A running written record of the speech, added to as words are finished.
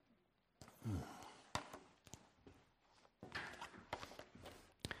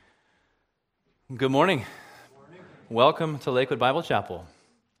Good morning. Welcome to Lakewood Bible Chapel.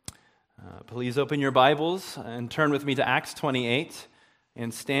 Please open your Bibles and turn with me to Acts 28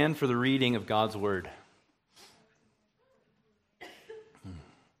 and stand for the reading of God's Word.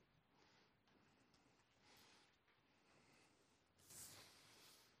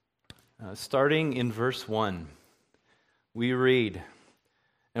 Starting in verse 1, we read,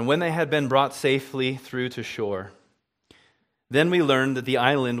 "And when they had been brought safely through to shore, then we learned that the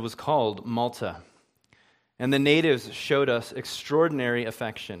island was called Malta, and the natives showed us extraordinary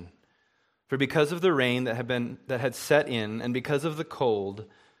affection. For because of the rain that had set in, and because of the cold,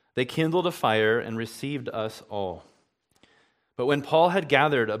 they kindled a fire and received us all. But when Paul had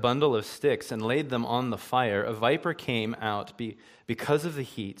gathered a bundle of sticks and laid them on the fire, a viper came out because of the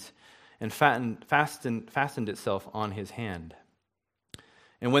heat and fastened itself on his hand.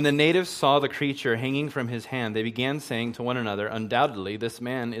 And when the natives saw the creature hanging from his hand, they began saying to one another, 'Undoubtedly, this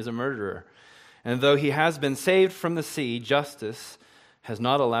man is a murderer. And though he has been saved from the sea, justice has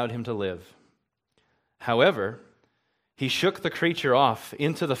not allowed him to live.' However, he shook the creature off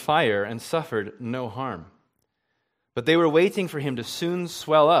into the fire and suffered no harm. But they were waiting for him to soon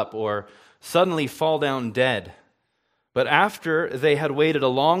swell up or suddenly fall down dead. But after they had waited a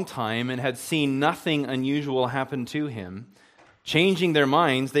long time and had seen nothing unusual happen to him, changing their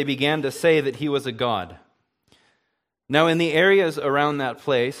minds, they began to say that he was a god. Now in the areas around that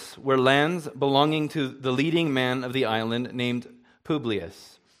place were lands belonging to the leading man of the island named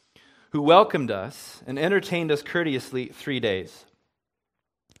Publius, who welcomed us and entertained us courteously 3 days.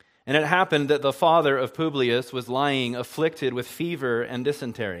 And it happened that the father of Publius was lying afflicted with fever and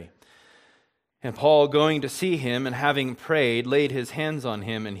dysentery. And Paul, going to see him and having prayed, laid his hands on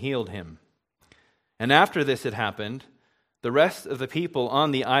him and healed him. And after this had happened, the rest of the people on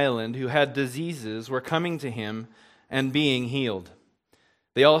the island who had diseases were coming to him and being healed.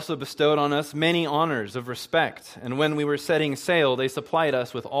 They also bestowed on us many honors of respect, and when we were setting sail, they supplied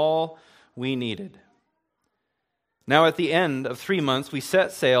us with all we needed. Now at the end of 3 months, we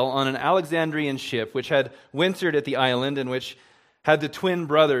set sail on an Alexandrian ship which had wintered at the island and which had the twin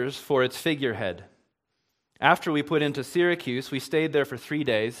brothers for its figurehead. After we put into Syracuse, we stayed there for 3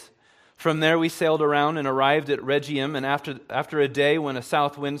 days. From there we sailed around and arrived at Rhegium, and after a day when a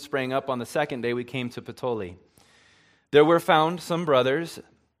south wind sprang up on the second day, we came to Puteoli. There we found some brothers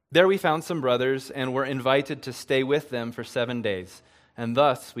and were invited to stay with them for 7 days, and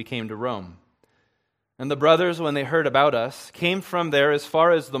thus we came to Rome. And the brothers, when they heard about us, came from there as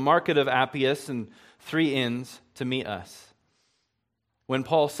far as the market of Appius and 3 inns to meet us. When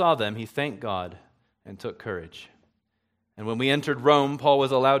Paul saw them, he thanked God and took courage. And when we entered Rome, Paul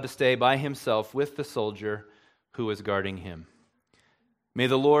was allowed to stay by himself with the soldier who was guarding him." May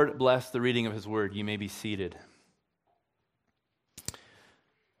the Lord bless the reading of his word. You may be seated.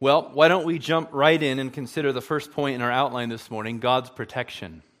 Well, why don't we jump right in and consider the first point in our outline this morning, God's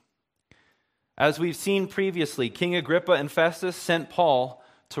protection. As we've seen previously, King Agrippa and Festus sent Paul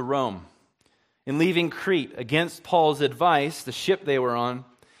to Rome. In leaving Crete against Paul's advice, the ship they were on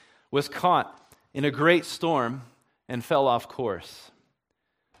was caught in a great storm and fell off course.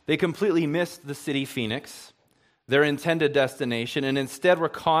 They completely missed the city Phoenix, their intended destination, and instead were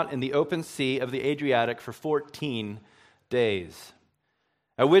caught in the open sea of the Adriatic for 14 days.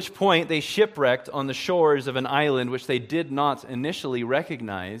 At which point they shipwrecked on the shores of an island which they did not initially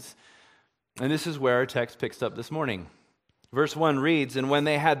recognize. And this is where our text picks up this morning. Verse 1 reads, "And when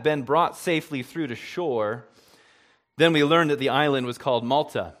they had been brought safely through to shore, then we learned that the island was called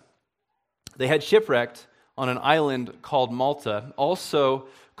Malta." They had shipwrecked on an island called Malta, also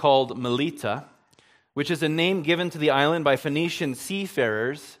called Melita, which is a name given to the island by Phoenician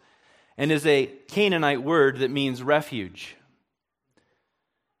seafarers and is a Canaanite word that means refuge.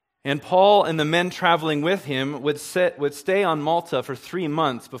 And Paul and the men traveling with him would stay on Malta for 3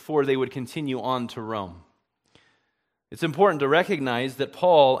 months before they would continue on to Rome. It's important to recognize that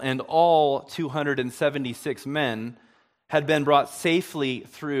Paul and all 276 men had been brought safely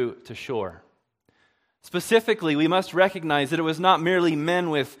through to shore. Specifically, we must recognize that it was not merely men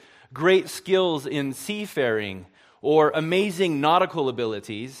with great skills in seafaring or amazing nautical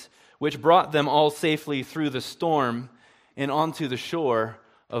abilities which brought them all safely through the storm and onto the shore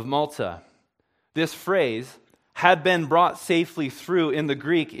of Malta. This phrase, "had been brought safely through," in the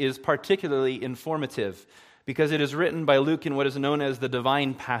Greek is particularly informative because it is written by Luke in what is known as the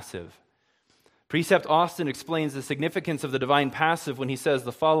divine passive. Precept Austin explains the significance of the divine passive when he says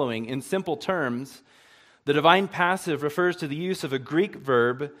the following: "In simple terms, the divine passive refers to the use of a Greek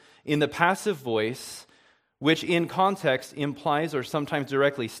verb in the passive voice, which in context implies or sometimes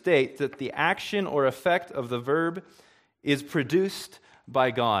directly states that the action or effect of the verb is produced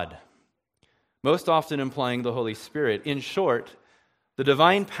by God. most often implying the Holy Spirit. In short, the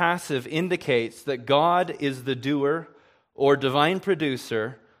divine passive indicates that God is the doer or divine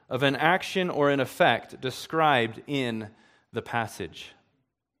producer of an action or an effect described in the passage.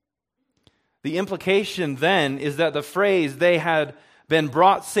 The implication then is that the phrase "they had been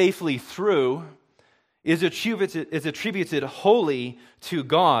brought safely through" is attributed wholly to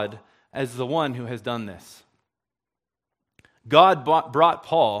God as the one who has done this. God brought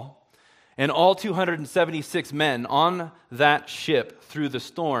Paul and all 276 men on that ship through the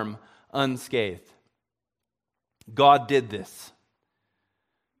storm unscathed. God did this.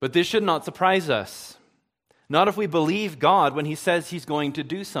 But this should not surprise us. Not if we believe God when He says He's going to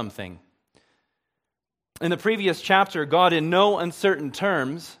do something. In the previous chapter, God in no uncertain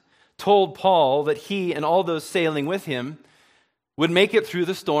terms told Paul that he and all those sailing with him would make it through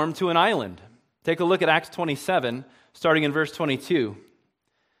the storm to an island. Take a look at Acts 27, starting in verse 22.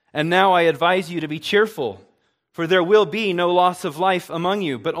 "And now I advise you to be cheerful, for there will be no loss of life among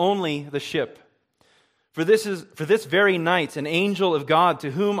you, but only the ship. For this very night an angel of God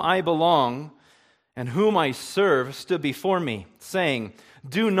to whom I belong and whom I serve stood before me, saying,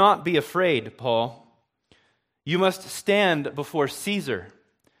 'Do not be afraid, Paul. You must stand before Caesar.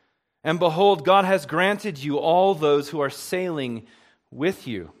 And behold, God has granted you all those who are sailing with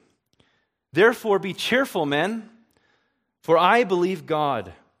you. Therefore be cheerful, men, for I believe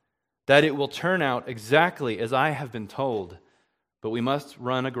God that it will turn out exactly as I have been told, but we must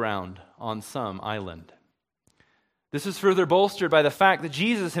run aground on some island.'" This is further bolstered by the fact that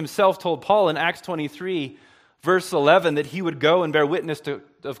Jesus himself told Paul in Acts 23, verse 11, that he would go and bear witness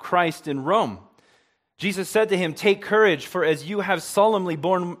of Christ in Rome. Jesus said to him, "Take courage, for as you have solemnly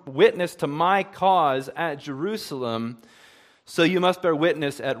borne witness to my cause at Jerusalem, so you must bear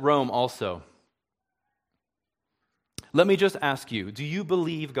witness at Rome also." Let me just ask you, do you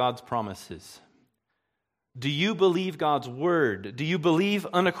believe God's promises? Do you believe God's word? Do you believe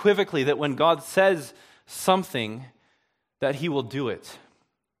unequivocally that when God says something, that He will do it?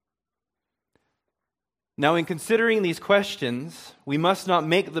 Now, in considering these questions, we must not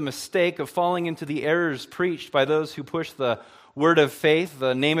make the mistake of falling into the errors preached by those who push the word of faith,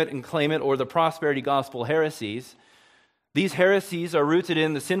 the name it and claim it, or the prosperity gospel heresies. These heresies are rooted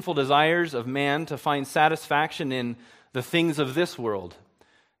in the sinful desires of man to find satisfaction in the things of this world,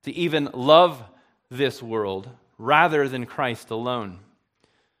 to even love this world rather than Christ alone.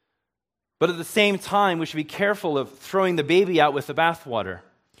 But at the same time, we should be careful of throwing the baby out with the bathwater.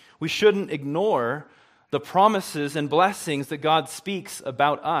 We shouldn't ignore the promises and blessings that God speaks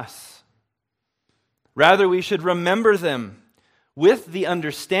about us. Rather, we should remember them with the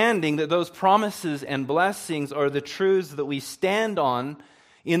understanding that those promises and blessings are the truths that we stand on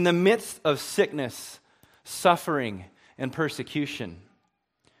in the midst of sickness, suffering, and persecution.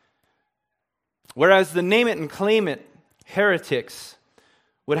 Whereas the name it and claim it heretics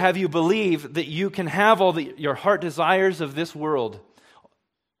would have you believe that you can have all your heart desires of this world,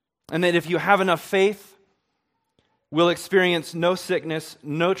 and that if you have enough faith, will experience no sickness,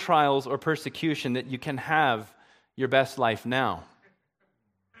 no trials or persecution, that you can have your best life now.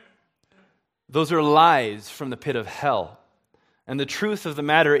 Those are lies from the pit of hell. And the truth of the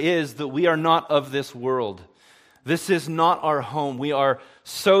matter is that we are not of this world. This is not our home. We are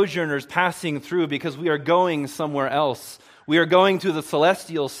sojourners passing through because we are going somewhere else. We are going to the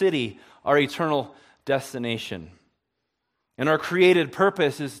celestial city, our eternal destination. And our created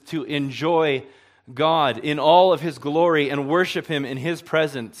purpose is to enjoy God in all of His glory and worship Him in His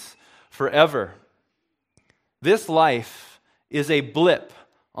presence forever. This life is a blip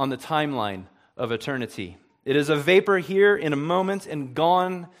on the timeline of eternity. It is a vapor here in a moment and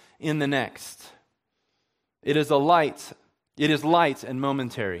gone in the next. It is light and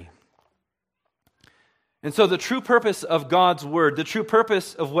momentary. And so the true purpose of God's word, the true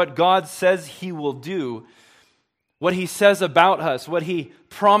purpose of what God says He will do, what He says about us, what He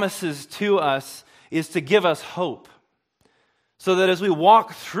promises to us, is to give us hope. So that as we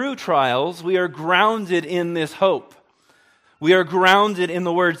walk through trials, we are grounded in this hope. We are grounded in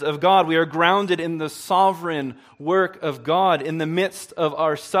the words of God. We are grounded in the sovereign work of God in the midst of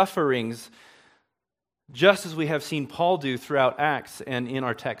our sufferings, just as we have seen Paul do throughout Acts and in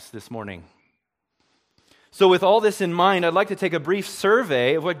our text this morning. So with all this in mind, I'd like to take a brief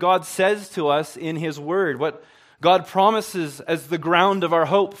survey of what God says to us in His Word, what God promises as the ground of our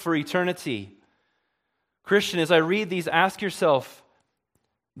hope for eternity. Christian, as I read these, ask yourself,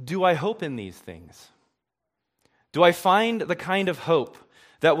 do I hope in these things? Do I find the kind of hope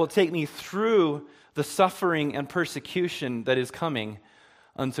that will take me through the suffering and persecution that is coming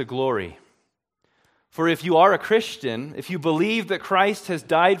unto glory? For if you are a Christian, if you believe that Christ has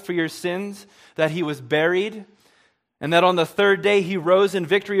died for your sins, that he was buried, and that on the third day he rose in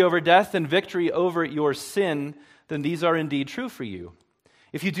victory over death and victory over your sin, then these are indeed true for you.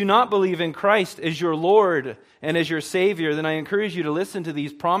 If you do not believe in Christ as your Lord and as your Savior, then I encourage you to listen to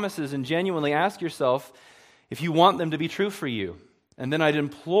these promises and genuinely ask yourself if you want them to be true for you. And then I'd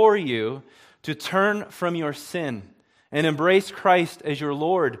implore you to turn from your sin and embrace Christ as your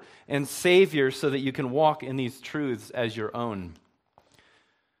Lord and Savior so that you can walk in these truths as your own.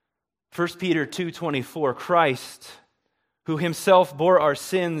 1 Peter 2:24, Christ, who himself bore our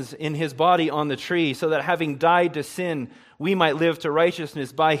sins in his body on the tree, so that having died to sin, we might live to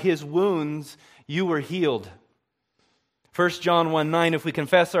righteousness. By his wounds you were healed. 1 John 1:9, if we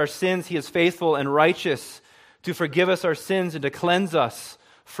confess our sins, he is faithful and righteous to forgive us our sins and to cleanse us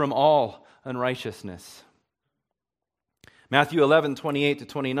from all unrighteousness. Matthew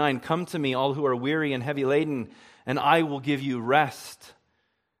 11:28-29, come to me, all who are weary and heavy laden, and I will give you rest.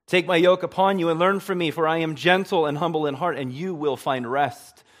 Take my yoke upon you and learn from me, for I am gentle and humble in heart, and you will find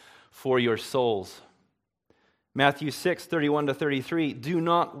rest for your souls. Matthew 6:31-33, do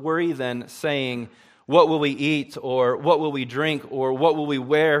not worry then, saying, what will we eat, or what will we drink, or what will we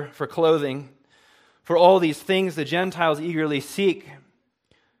wear for clothing? For all these things the Gentiles eagerly seek.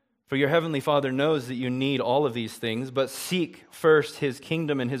 For your heavenly Father knows that you need all of these things, but seek first his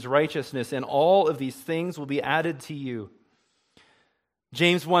kingdom and his righteousness, and all of these things will be added to you.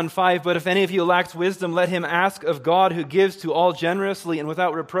 James 1:5, but if any of you lacks wisdom, let him ask of God, who gives to all generously and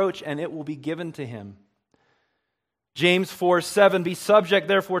without reproach, and it will be given to him. James 4:7, be subject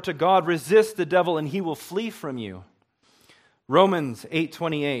therefore to God, resist the devil, and he will flee from you. Romans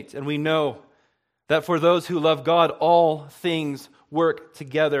 8:28, and we know that for those who love God, all things work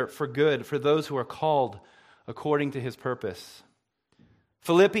together for good, for those who are called according to his purpose.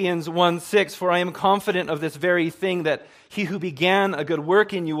 Philippians 1:6, for I am confident of this very thing, that he who began a good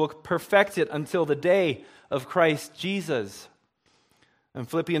work in you will perfect it until the day of Christ Jesus. And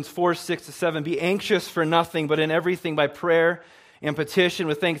Philippians 4:6-7, be anxious for nothing, but in everything by prayer and petition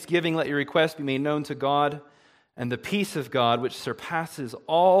with thanksgiving let your requests be made known to God, and the peace of God, which surpasses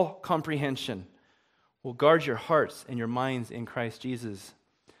all comprehension, will guard your hearts and your minds in Christ Jesus.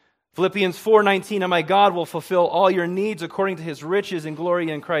 Philippians 4:19, and my God will fulfill all your needs according to his riches and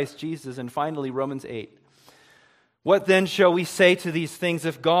glory in Christ Jesus. And finally, Romans 8. What then shall we say to these things?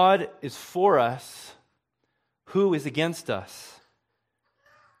 If God is for us, who is against us?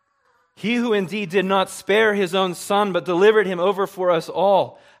 He who indeed did not spare his own son, but delivered him over for us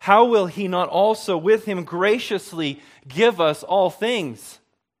all, how will he not also with him graciously give us all things?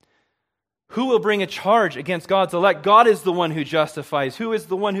 Who will bring a charge against God's elect? God is the one who justifies. Who is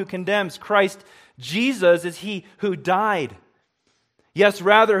the one who condemns? Christ Jesus is he who died. Yes,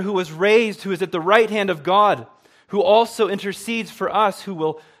 rather, who was raised, who is at the right hand of God, who also intercedes for us, who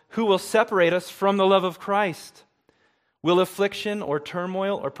will separate us from the love of Christ. Will affliction or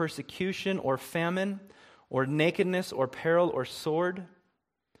turmoil or persecution or famine or nakedness or peril or sword?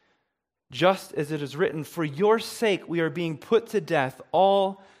 Just as it is written, for your sake we are being put to death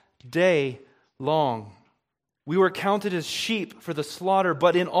all day long. We were counted as sheep for the slaughter,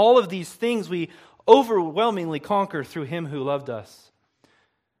 but in all of these things we overwhelmingly conquer through him who loved us.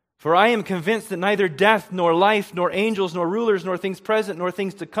 For I am convinced that neither death, nor life, nor angels, nor rulers, nor things present, nor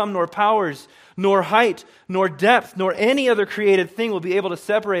things to come, nor powers, nor height, nor depth, nor any other created thing will be able to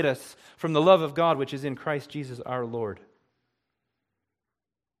separate us from the love of God which is in Christ Jesus our Lord.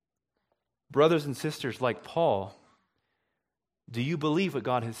 Brothers and sisters like Paul, do you believe what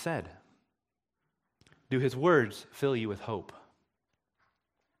God has said? Do his words fill you with hope?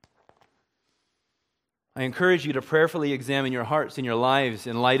 I encourage you to prayerfully examine your hearts and your lives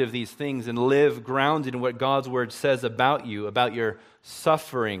in light of these things and live grounded in what God's word says about you, about your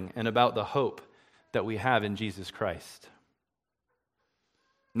suffering, and about the hope that we have in Jesus Christ.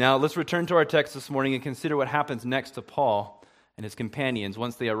 Now, let's return to our text this morning and consider what happens next to Paul and his companions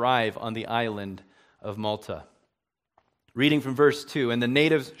once they arrive on the island of Malta. Reading from verse 2, and the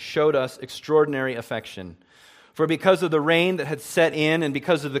natives showed us extraordinary affection. For because of the rain that had set in and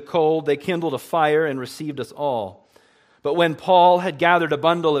because of the cold, they kindled a fire and received us all. But when Paul had gathered a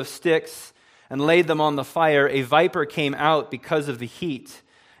bundle of sticks and laid them on the fire, a viper came out because of the heat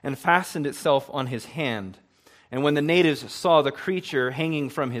and fastened itself on his hand. And when the natives saw the creature hanging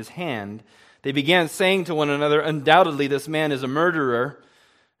from his hand, they began saying to one another, undoubtedly this man is a murderer,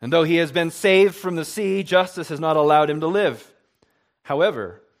 and though he has been saved from the sea, justice has not allowed him to live.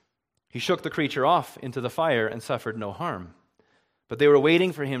 However, he shook the creature off into the fire and suffered no harm. But they were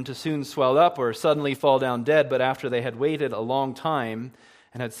waiting for him to soon swell up or suddenly fall down dead. But after they had waited a long time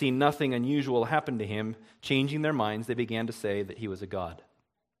and had seen nothing unusual happen to him. Changing their minds, they began to say that he was a god.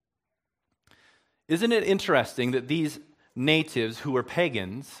 Isn't it interesting that these natives who were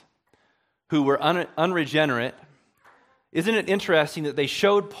pagans, who were unregenerate, isn't it interesting that they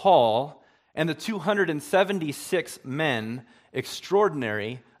showed Paul and the 276 men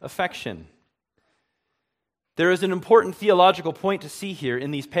extraordinary affection? There is an important theological point to see here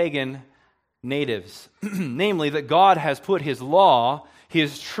in these pagan natives, namely that God has put his law,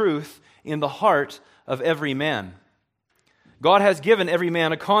 his truth, in the heart of every man. God has given every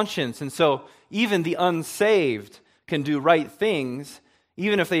man a conscience, and so even the unsaved can do right things,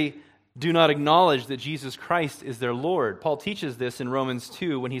 even if they do not acknowledge that Jesus Christ is their Lord. Paul teaches this in Romans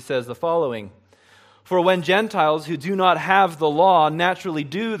 2 when he says the following: "For when Gentiles who do not have the law naturally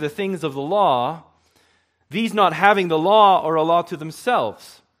do the things of the law, these not having the law are a law to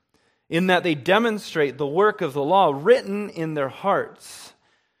themselves, in that they demonstrate the work of the law written in their hearts,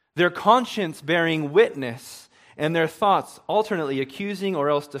 their conscience bearing witness, and their thoughts alternately accusing or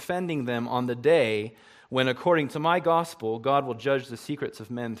else defending them on the day when, according to my gospel, God will judge the secrets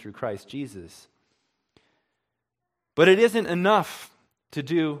of men through Christ Jesus." But it isn't enough to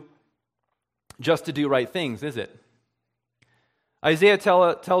do right things, is it? Isaiah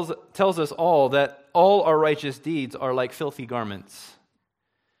tells us all that all our righteous deeds are like filthy garments.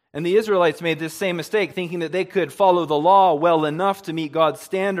 And the Israelites made this same mistake, thinking that they could follow the law well enough to meet God's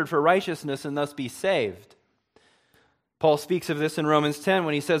standard for righteousness and thus be saved. Paul speaks of this in Romans 10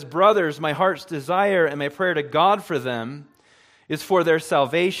 when he says, "Brothers, my heart's desire and my prayer to God for them is for their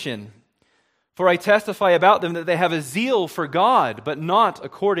salvation. For I testify about them that they have a zeal for God, but not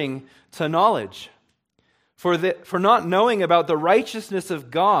according to knowledge. For not knowing about the righteousness of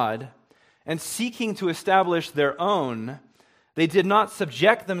God and seeking to establish their own, they did not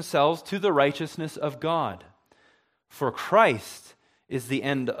subject themselves to the righteousness of God. For Christ is the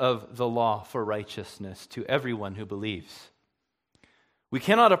end of the law for righteousness to everyone who believes." We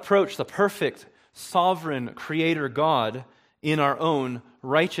cannot approach the perfect, sovereign Creator God in our own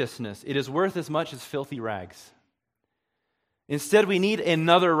righteousness. It is worth as much as filthy rags. Instead, we need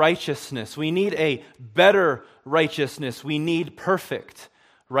another righteousness. We need a better righteousness. We need perfect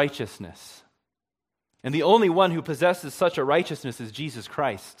righteousness. And the only one who possesses such a righteousness is Jesus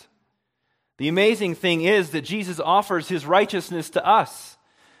Christ. The amazing thing is that Jesus offers his righteousness to us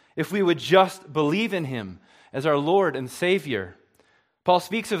if we would just believe in him as our Lord and Savior. Paul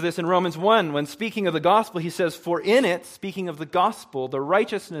speaks of this in Romans 1 when speaking of the gospel. He says, "For in it," speaking of the gospel, "the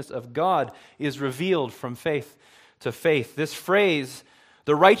righteousness of God is revealed from faith to faith." This phrase,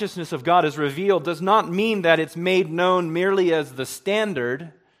 "the righteousness of God is revealed," does not mean that it's made known merely as the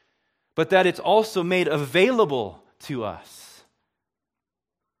standard, but that it's also made available to us,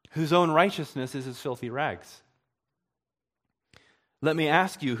 whose own righteousness is as filthy rags. Let me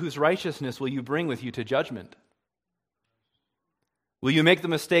ask you, whose righteousness will you bring with you to judgment? Will you make the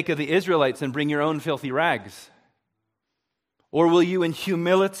mistake of the Israelites and bring your own filthy rags? Or will you in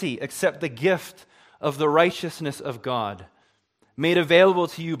humility accept the gift of the righteousness of God, made available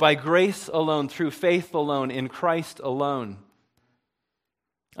to you by grace alone, through faith alone, in Christ alone?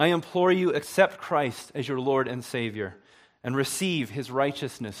 I implore you, accept Christ as your Lord and Savior and receive his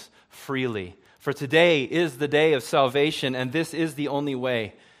righteousness freely. For today is the day of salvation, and this is the only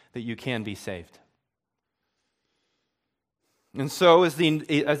way that you can be saved. And so, as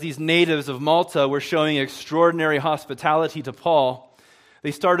these natives of Malta were showing extraordinary hospitality to Paul,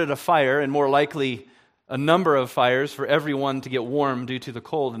 they started a fire, and more likely a number of fires, for everyone to get warm due to the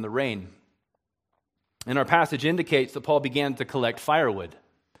cold and the rain. And our passage indicates that Paul began to collect firewood.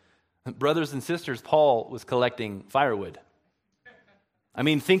 Brothers and sisters, Paul was collecting firewood. I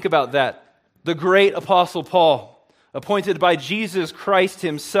mean, think about that. The great apostle Paul, appointed by Jesus Christ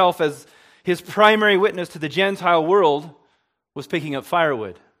himself as his primary witness to the Gentile world, was picking up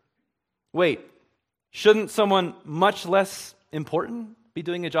firewood. Wait, shouldn't someone much less important be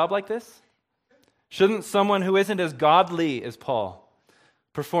doing a job like this? Shouldn't someone who isn't as godly as Paul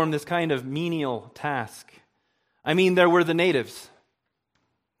perform this kind of menial task? I mean, there were the natives.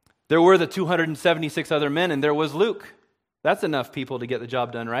 There were the 276 other men, and there was Luke. That's enough people to get the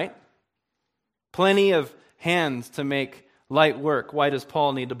job done, right? Plenty of hands to make light work. Why does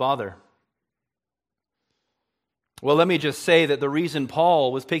Paul need to bother? Well, let me just say that the reason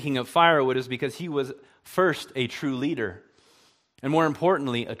Paul was picking up firewood is because he was first a true leader, and more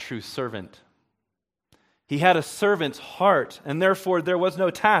importantly, a true servant. He had a servant's heart, and therefore there was no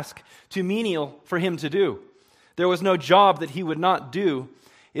task too menial for him to do. There was no job that he would not do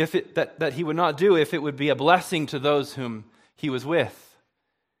if it would be a blessing to those whom he was with.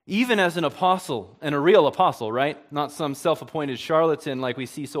 Even as an apostle, and a real apostle, right? Not some self-appointed charlatan like we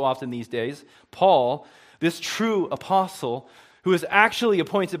see so often these days. Paul, this true apostle, who was actually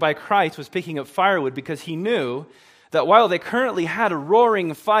appointed by Christ, was picking up firewood because he knew that while they currently had a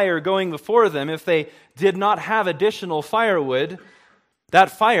roaring fire going before them, if they did not have additional firewood, that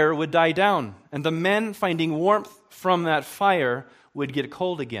fire would die down, and the men finding warmth from that fire would get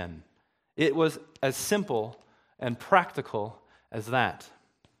cold again. It was as simple and practical as that.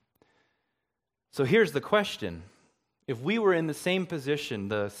 So here's the question. If we were in the same position,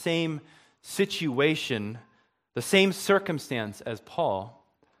 the same situation, the same circumstance as Paul,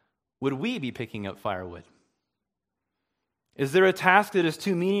 would we be picking up firewood? Is there a task that is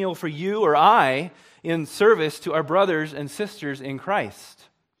too menial for you or I in service to our brothers and sisters in Christ?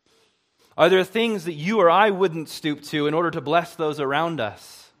 Are there things that you or I wouldn't stoop to in order to bless those around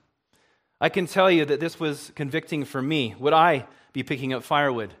us? I can tell you that this was convicting for me. Would I be picking up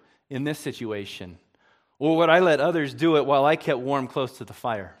firewood in this situation? Or would I let others do it while I kept warm close to the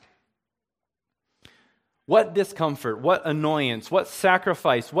fire? What discomfort, what annoyance, what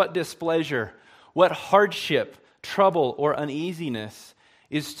sacrifice, what displeasure, what hardship, trouble, or uneasiness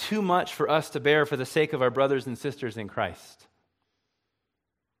is too much for us to bear for the sake of our brothers and sisters in Christ?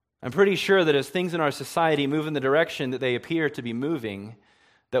 I'm pretty sure that as things in our society move in the direction that they appear to be moving,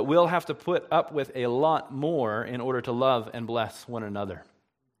 that we'll have to put up with a lot more in order to love and bless one another.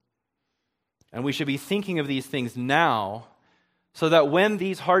 And we should be thinking of these things now so that when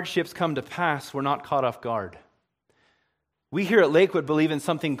these hardships come to pass, we're not caught off guard. We here at Lakewood believe in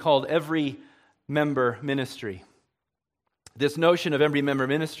something called every member ministry. This notion of every member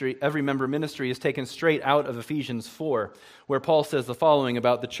ministry is taken straight out of Ephesians 4, where Paul says the following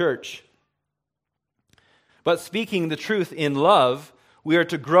about the church. But speaking the truth in love, we are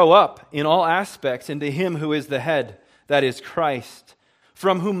to grow up in all aspects into Him who is the head, that is Christ,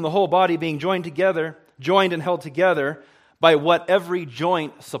 from whom the whole body being joined and held together by what every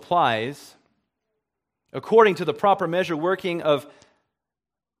joint supplies, according to the proper measure working of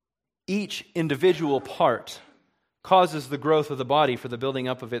each individual part, causes the growth of the body for the building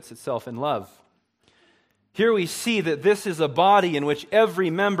up of itself in love. Here we see that this is a body in which every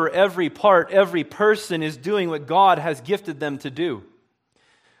member, every part, every person is doing what God has gifted them to do,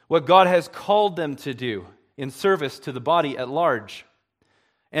 what God has called them to do in service to the body at large.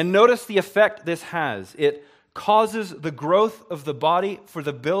 And notice the effect this has. It causes the growth of the body for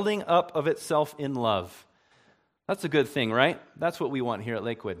the building up of itself in love. That's a good thing, right? That's what we want here at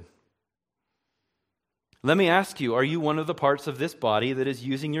Lakewood. Let me ask you, are you one of the parts of this body that is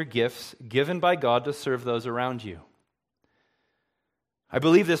using your gifts given by God to serve those around you? I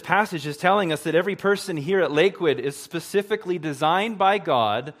believe this passage is telling us that every person here at Lakewood is specifically designed by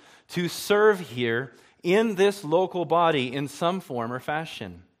God to serve here in this local body in some form or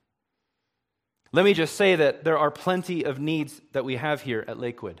fashion. Let me just say that there are plenty of needs that we have here at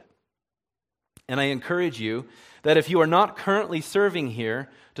Lakewood. And I encourage you that if you are not currently serving here,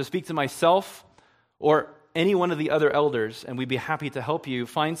 to speak to myself or any one of the other elders, and we'd be happy to help you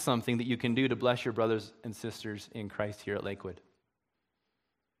find something that you can do to bless your brothers and sisters in Christ here at Lakewood.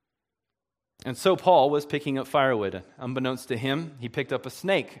 And so Paul was picking up firewood. Unbeknownst to him, he picked up a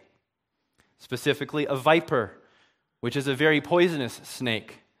snake, specifically a viper, which is a very poisonous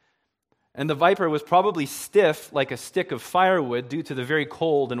snake. And the viper was probably stiff like a stick of firewood due to the very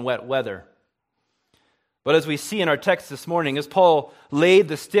cold and wet weather. But as we see in our text this morning, as Paul laid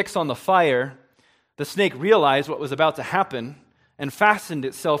the sticks on the fire, the snake realized what was about to happen and fastened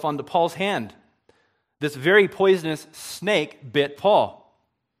itself onto Paul's hand. This very poisonous snake bit Paul.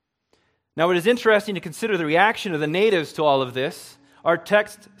 Now, it is interesting to consider the reaction of the natives to all of this. Our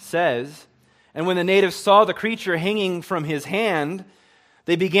text says, "And when the natives saw the creature hanging from his hand,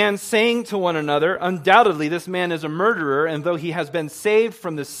 they began saying to one another, 'Undoubtedly this man is a murderer, and though he has been saved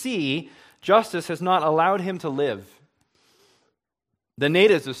from the sea, justice has not allowed him to live.'" The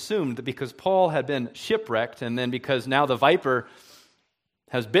natives assumed that because Paul had been shipwrecked, and then because now the viper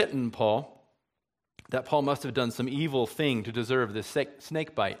has bitten Paul, that Paul must have done some evil thing to deserve this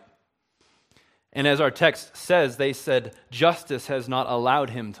snake bite. And as our text says, they said, "Justice has not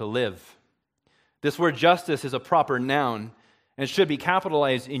allowed him to live." This word justice is a proper noun and should be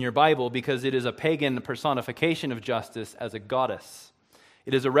capitalized in your Bible because it is a pagan personification of justice as a goddess.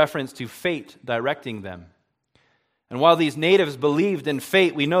 It is a reference to fate directing them. And while these natives believed in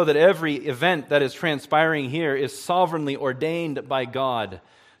fate, we know that every event that is transpiring here is sovereignly ordained by God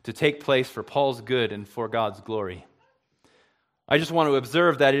to take place for Paul's good and for God's glory. I just want to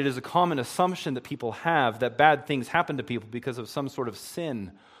observe that it is a common assumption that people have that bad things happen to people because of some sort of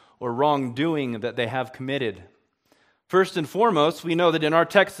sin or wrongdoing that they have committed. First and foremost, we know that in our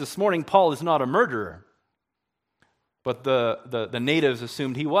text this morning, Paul is not a murderer, but the natives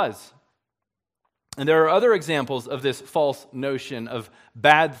assumed he was. And there are other examples of this false notion of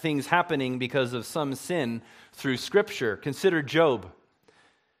bad things happening because of some sin through Scripture. Consider Job.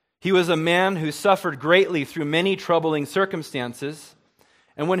 He was a man who suffered greatly through many troubling circumstances,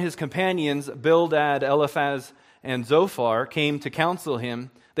 and when his companions Bildad, Eliphaz, and Zophar came to counsel him,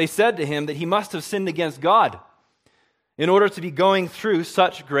 they said to him that he must have sinned against God in order to be going through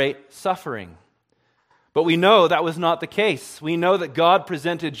such great suffering. But we know that was not the case. We know that God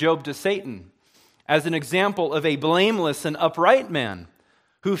presented Job to Satan as an example of a blameless and upright man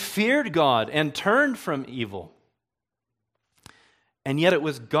who feared God and turned from evil. And yet it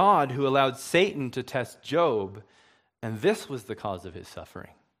was God who allowed Satan to test Job, and this was the cause of his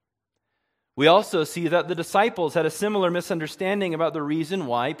suffering. We also see that the disciples had a similar misunderstanding about the reason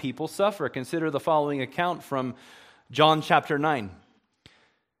why people suffer. Consider the following account from John chapter 9.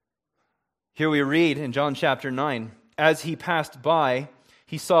 Here we read in John chapter 9, as he passed by,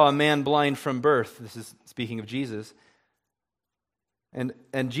 he saw a man blind from birth. This is speaking of Jesus. And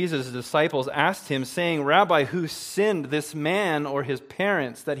Jesus' disciples asked him, saying, Rabbi, who sinned, this man or his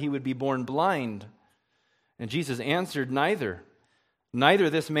parents, that he would be born blind? And Jesus answered, neither. Neither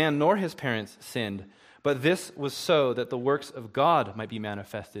this man nor his parents sinned, but this was so that the works of God might be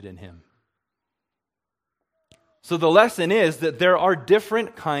manifested in him. So the lesson is that there are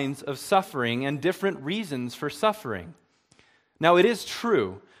different kinds of suffering and different reasons for suffering. Now, it is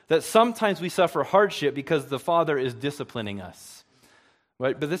true that sometimes we suffer hardship because the Father is disciplining us.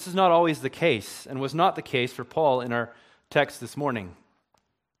 Right? But this is not always the case, and was not the case for Paul in our text this morning.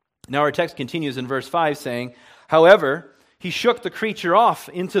 Now our text continues in verse 5 saying, however, he shook the creature off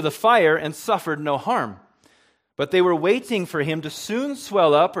into the fire and suffered no harm. But they were waiting for him to soon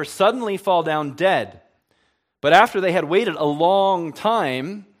swell up or suddenly fall down dead. But after they had waited a long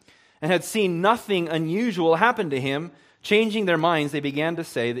time and had seen nothing unusual happen to him, changing their minds, they began to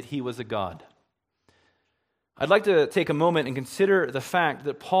say that he was a god. I'd like to take a moment and consider the fact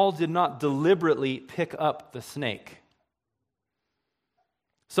that Paul did not deliberately pick up the snake.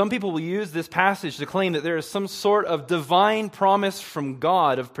 Some people will use this passage to claim that there is some sort of divine promise from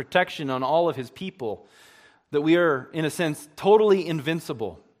God of protection on all of his people, that we are, in a sense, totally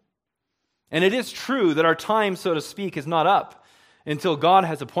invincible. And it is true that our time, so to speak, is not up until God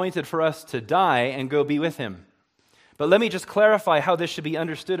has appointed for us to die and go be with him. But let me just clarify how this should be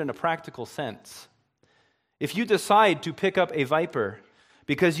understood in a practical sense. If you decide to pick up a viper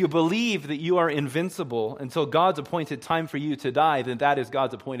because you believe that you are invincible until God's appointed time for you to die, then that is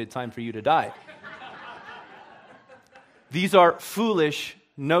God's appointed time for you to die. These are foolish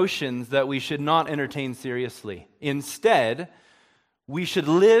notions that we should not entertain seriously. Instead, we should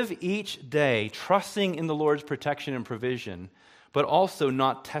live each day trusting in the Lord's protection and provision, but also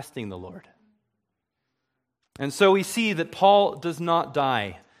not testing the Lord. And so we see that Paul does not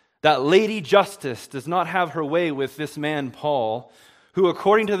die. That Lady Justice does not have her way with this man, Paul, who,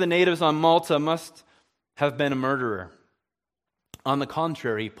 according to the natives on Malta, must have been a murderer. On the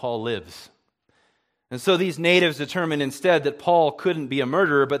contrary, Paul lives. And so these natives determine instead that Paul couldn't be a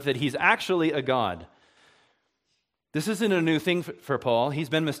murderer, but that he's actually a god. This isn't a new thing for Paul. He's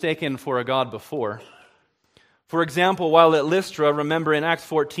been mistaken for a god before. For example, while at Lystra, remember in Acts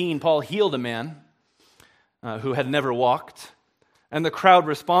 14, Paul healed a man who had never walked. And the crowd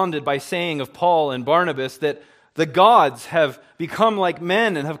responded by saying of Paul and Barnabas that the gods have become like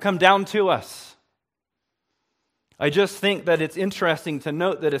men and have come down to us. I just think that it's interesting to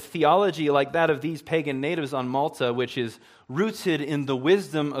note that a theology like that of these pagan natives on Malta, which is rooted in the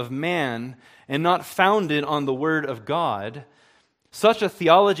wisdom of man and not founded on the word of God, such a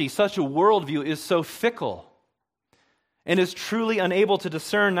theology, such a worldview is so fickle and is truly unable to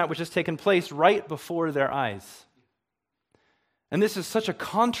discern that which has taken place right before their eyes. And this is such a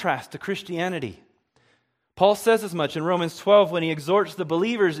contrast to Christianity. Paul says as much in Romans 12 when he exhorts the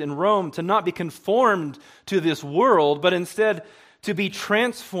believers in Rome to not be conformed to this world, but instead to be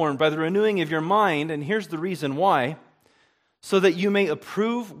transformed by the renewing of your mind. And here's the reason why. So that you may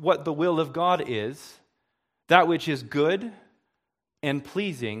approve what the will of God is, that which is good and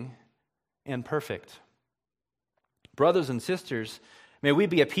pleasing and perfect. Brothers and sisters, may we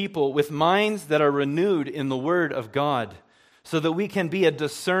be a people with minds that are renewed in the Word of God, so that we can be a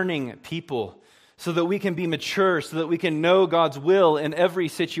discerning people, so that we can be mature, so that we can know God's will in every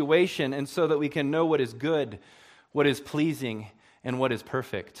situation, and so that we can know what is good, what is pleasing, and what is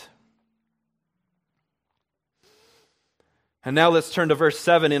perfect. And now let's turn to verse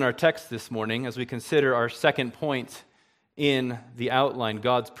 7 in our text this morning as we consider our second point in the outline,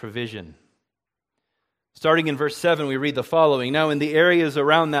 God's provision. Starting in verse 7, we read the following. Now in the areas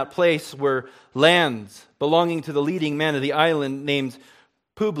around that place were lands belonging to the leading man of the island named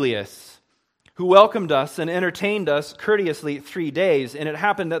Publius, who welcomed us and entertained us courteously 3 days. And it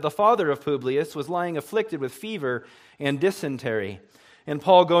happened that the father of Publius was lying afflicted with fever and dysentery. And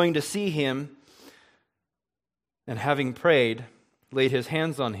Paul, going to see him, and having prayed, laid his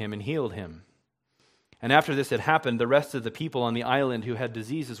hands on him and healed him. And after this had happened, the rest of the people on the island who had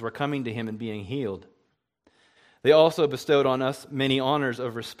diseases were coming to him and being healed. They also bestowed on us many honors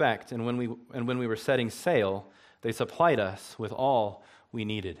of respect, and when we were setting sail, they supplied us with all we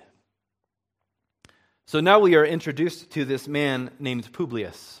needed. So now we are introduced to this man named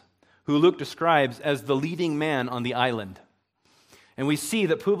Publius, who Luke describes as the leading man on the island. And we see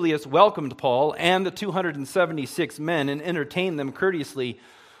that Publius welcomed Paul and the 276 men and entertained them courteously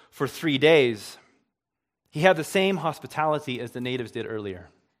for 3 days. He had the same hospitality as the natives did earlier.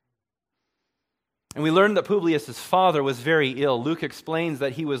 And we learned that Publius' father was very ill. Luke explains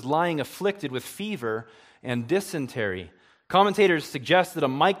that he was lying afflicted with fever and dysentery. Commentators suggest that a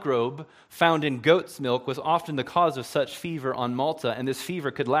microbe found in goat's milk was often the cause of such fever on Malta, and this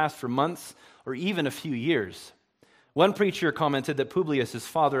fever could last for months or even a few years. One preacher commented that Publius'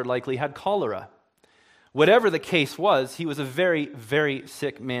 father likely had cholera. Whatever the case was, he was a very, very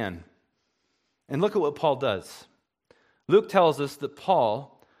sick man. And look at what Paul does. Luke tells us that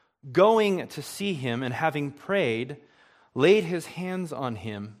Paul, going to see him and having prayed, laid his hands on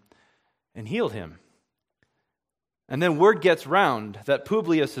him and healed him. And then word gets round that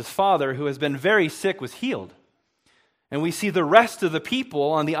Publius' father, who has been very sick, was healed. And we see the rest of the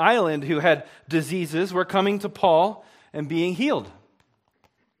people on the island who had diseases were coming to Paul and being healed.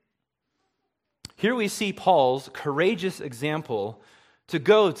 Here we see Paul's courageous example to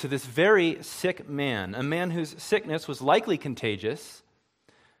go to this very sick man, a man whose sickness was likely contagious.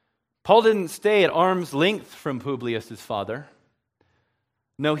 Paul didn't stay at arm's length from Publius' father.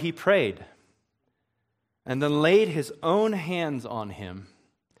 No, he prayed and then laid his own hands on him,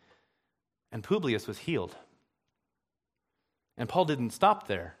 and Publius was healed. And Paul didn't stop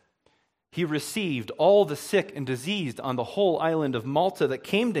there. He received all the sick and diseased on the whole island of Malta that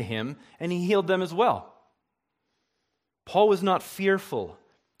came to him, and he healed them as well. Paul was not fearful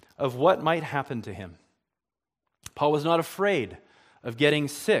of what might happen to him. Paul was not afraid of getting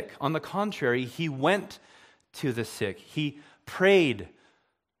sick. On the contrary, he went to the sick. He prayed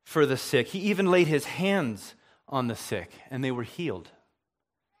for the sick. He even laid his hands on the sick, and they were healed.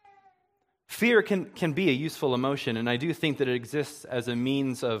 Fear can be a useful emotion, and I do think that it exists as a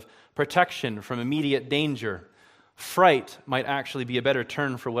means of protection from immediate danger. Fright might actually be a better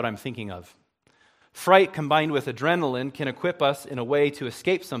term for what I'm thinking of. Fright combined with adrenaline can equip us in a way to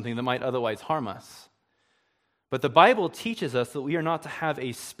escape something that might otherwise harm us. But the Bible teaches us that we are not to have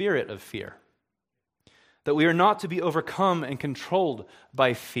a spirit of fear, that we are not to be overcome and controlled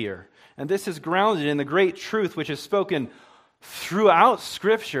by fear. And this is grounded in the great truth which is spoken throughout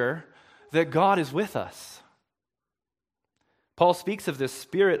Scripture, that God is with us. Paul speaks of this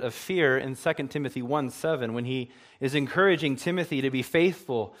spirit of fear in 2 Timothy 1:7 when he is encouraging Timothy to be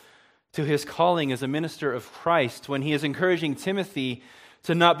faithful to his calling as a minister of Christ, when he is encouraging Timothy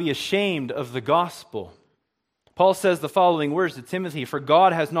to not be ashamed of the gospel. Paul says the following words to Timothy, "For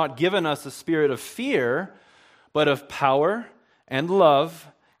God has not given us a spirit of fear, but of power and love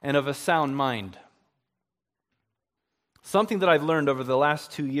and of a sound mind." Something that I've learned over the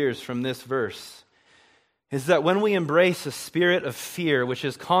last 2 years from this verse is that when we embrace a spirit of fear, which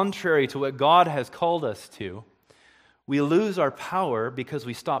is contrary to what God has called us to, we lose our power because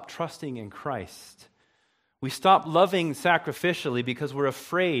we stop trusting in Christ. We stop loving sacrificially because we're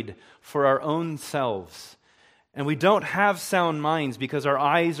afraid for our own selves. And we don't have sound minds because our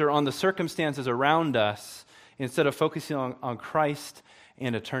eyes are on the circumstances around us instead of focusing on Christ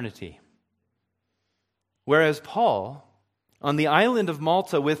and eternity. Whereas Paul, on the island of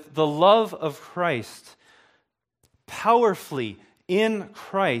Malta, with the love of Christ, powerfully in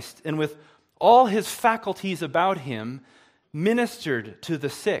Christ, and with all his faculties about him, ministered to the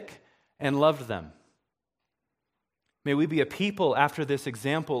sick and loved them. May we be a people after this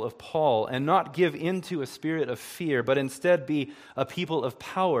example of Paul and not give into a spirit of fear, but instead be a people of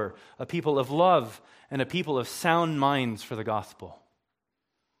power, a people of love, and a people of sound minds for the gospel.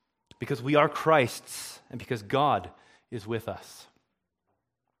 Because we are Christ's and because God is with us.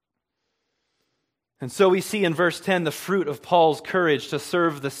 And so we see in verse 10 the fruit of Paul's courage to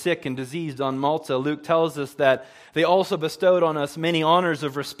serve the sick and diseased on Malta. Luke tells us that they also bestowed on us many honors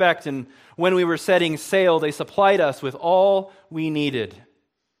of respect, and when we were setting sail, they supplied us with all we needed.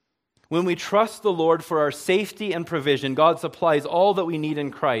 When we trust the Lord for our safety and provision, God supplies all that we need in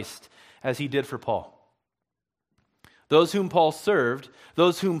Christ, as he did for Paul. those whom Paul served,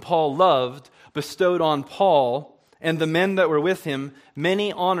 those whom Paul loved, bestowed on Paul and the men that were with him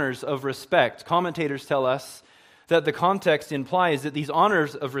many honors of respect. Commentators tell us that the context implies that these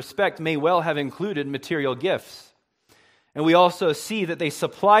honors of respect may well have included material gifts. And we also see that they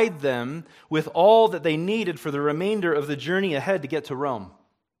supplied them with all that they needed for the remainder of the journey ahead to get to Rome.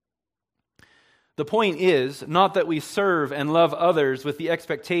 The point is not that we serve and love others with the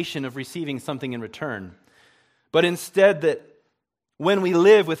expectation of receiving something in return, but instead that when we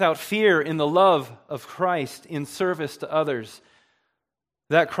live without fear in the love of Christ in service to others,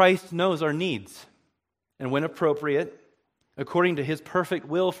 that Christ knows our needs, and when appropriate, according to His perfect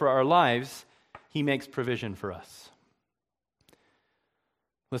will for our lives, He makes provision for us.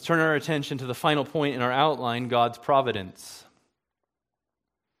 Let's turn our attention to the final point in our outline, God's providence.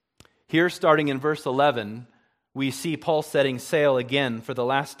 Here, starting in verse 11, we see Paul setting sail again for the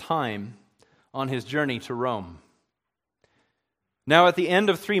last time on his journey to Rome. Now, at the end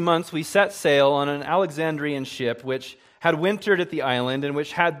of 3 months, we set sail on an Alexandrian ship which had wintered at the island and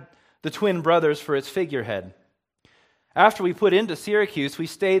which had the twin brothers for its figurehead. After we put into Syracuse, we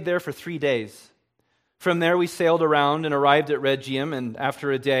stayed there for 3 days. From there, we sailed around and arrived at Rhegium, and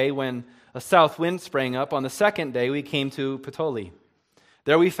after a day, when a south wind sprang up, on the second day, we came to Puteoli.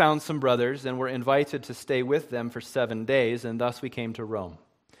 There we found some brothers and were invited to stay with them for 7 days, and thus we came to Rome.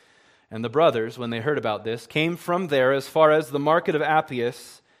 And the brothers, when they heard about this, came from there as far as the market of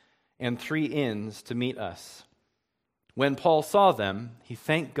Appius and 3 inns to meet us. When Paul saw them, he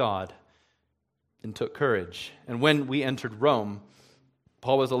thanked God and took courage. And when we entered Rome,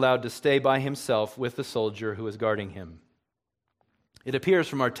 Paul was allowed to stay by himself with the soldier who was guarding him. It appears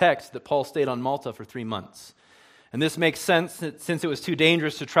from our text that Paul stayed on Malta for 3 months. And this makes sense since it was too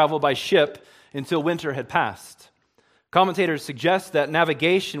dangerous to travel by ship until winter had passed. Commentators suggest that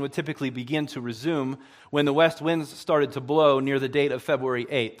navigation would typically begin to resume when the west winds started to blow near the date of February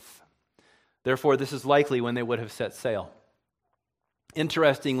 8th. Therefore, this is likely when they would have set sail.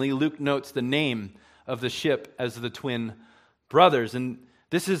 Interestingly, Luke notes the name of the ship as the Twin Brothers, and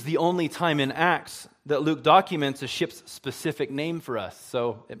this is the only time in Acts that Luke documents a ship's specific name for us,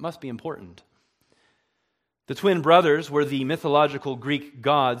 so it must be important. The twin brothers were the mythological Greek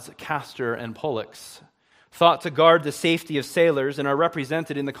gods Castor and Pollux, thought to guard the safety of sailors and are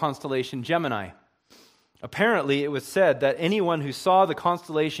represented in the constellation Gemini. Apparently, it was said that anyone who saw the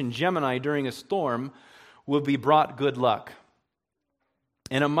constellation Gemini during a storm would be brought good luck.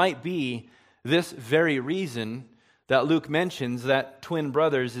 And it might be this very reason that Luke mentions that twin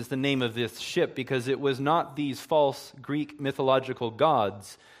brothers is the name of this ship, because it was not these false Greek mythological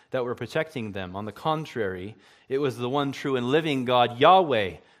gods that were protecting them. On the contrary, it was the one true and living God,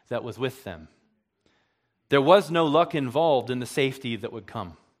 Yahweh, that was with them. There was no luck involved in the safety that would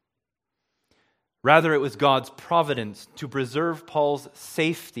come. Rather, it was God's providence to preserve Paul's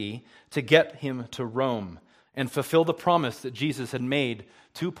safety to get him to Rome and fulfill the promise that Jesus had made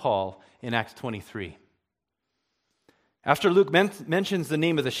to Paul in Acts 23. After Luke mentions the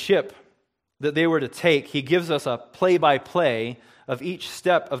name of the ship that they were to take, he gives us a play-by-play of each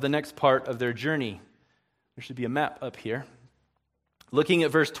step of the next part of their journey. There should be a map up here. Looking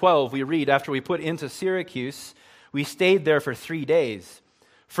at verse 12, we read, after we put into Syracuse, we stayed there for 3 days.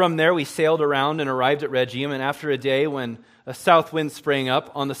 From there, we sailed around and arrived at Rhegium, and after a day, when a south wind sprang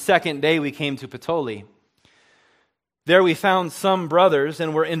up, on the second day we came to Puteoli. There we found some brothers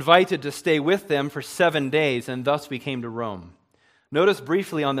and were invited to stay with them for 7 days, and thus we came to Rome. Notice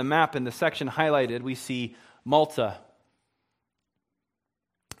briefly on the map in the section highlighted, we see Malta,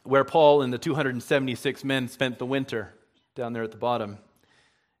 where Paul and the 276 men spent the winter, down there at the bottom.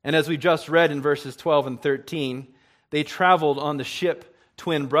 And as we just read in verses 12 and 13, they traveled on the ship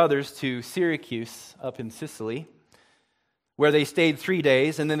Twin Brothers to Syracuse up in Sicily, where they stayed 3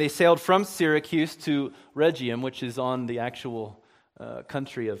 days, and then they sailed from Syracuse to Rhegium, which is on the actual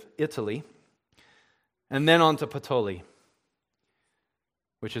country of Italy, and then on to Puteoli,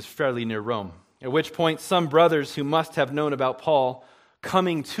 which is fairly near Rome. At which point, some brothers who must have known about Paul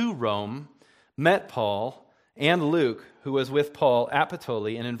coming to Rome met Paul and Luke, who was with Paul at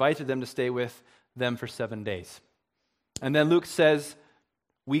Puteoli, and invited them to stay with them for 7 days. And then Luke says,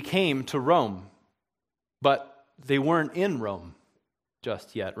 we came to Rome, but they weren't in Rome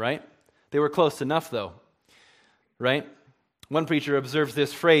just yet, right? They were close enough, though, right? One preacher observes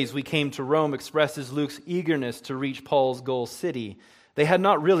this phrase, we came to Rome, expresses Luke's eagerness to reach Paul's goal city. They had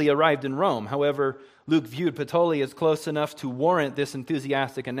not really arrived in Rome. However, Luke viewed Puteoli as close enough to warrant this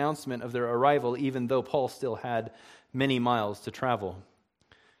enthusiastic announcement of their arrival, even though Paul still had many miles to travel.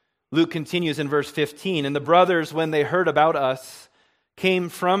 Luke continues in verse 15, and the brothers, when they heard about us, came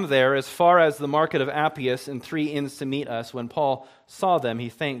from there as far as the market of Appius and 3 inns to meet us. When Paul saw them, he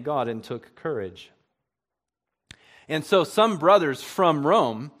thanked God and took courage. And so some brothers from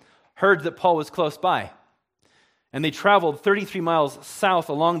Rome heard that Paul was close by, and they traveled 33 miles south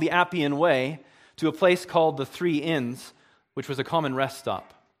along the Appian Way to a place called the 3 Inns, which was a common rest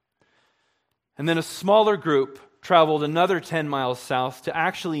stop. And then a smaller group traveled another 10 miles south to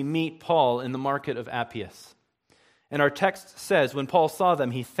actually meet Paul in the market of Appius. And our text says, when Paul saw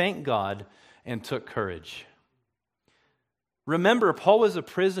them, he thanked God and took courage. Remember, Paul was a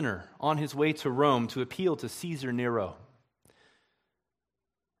prisoner on his way to Rome to appeal to Caesar Nero.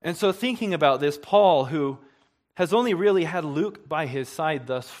 And so thinking about this, Paul, who has only really had Luke by his side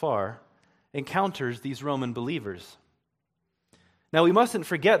thus far, encounters these Roman believers. Now, we mustn't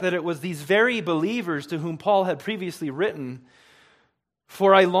forget that it was these very believers to whom Paul had previously written,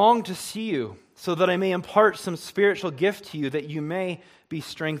 "For I long to see you, so that I may impart some spiritual gift to you, that you may be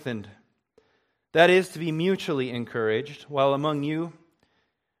strengthened." That is, to be mutually encouraged, while among you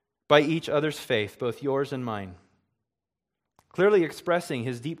by each other's faith, both yours and mine. Clearly expressing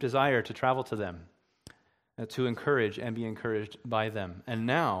his deep desire to travel to them, to encourage and be encouraged by them. And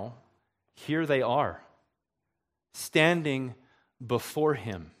now, here they are, standing before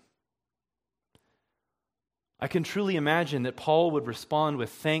him. I can truly imagine that Paul would respond with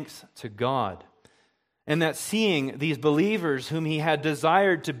thanks to God, and that seeing these believers whom he had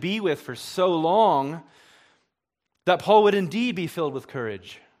desired to be with for so long, that Paul would indeed be filled with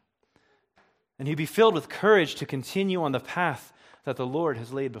courage. And he'd be filled with courage to continue on the path that the Lord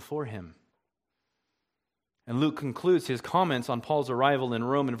has laid before him. And Luke concludes his comments on Paul's arrival in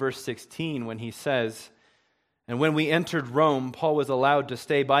Rome in verse 16 when he says, "And when we entered Rome, Paul was allowed to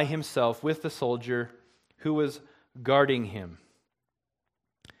stay by himself with the soldier who was guarding him."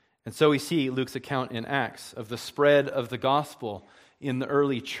 And so we see Luke's account in Acts of the spread of the gospel in the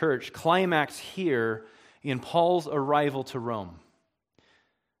early church climax here in Paul's arrival to Rome.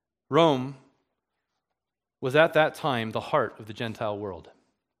 Rome was at that time the heart of the Gentile world.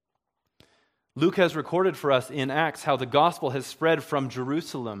 Luke has recorded for us in Acts how the gospel has spread from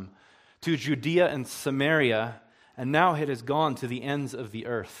Jerusalem to Judea and Samaria, and now it has gone to the ends of the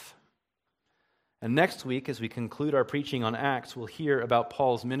earth. And next week, as we conclude our preaching on Acts, we'll hear about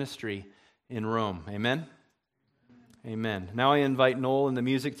Paul's ministry in Rome. Amen? Amen. Now I invite Noel and the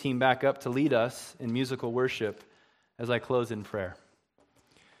music team back up to lead us in musical worship as I close in prayer.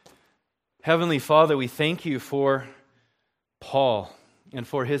 Heavenly Father, we thank you for Paul and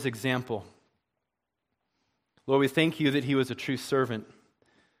for his example. Lord, we thank you that he was a true servant.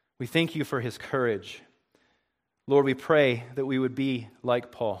 We thank you for his courage. Lord, we pray that we would be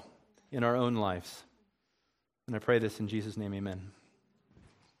like Paul in our own lives. And I pray this in Jesus' name, amen.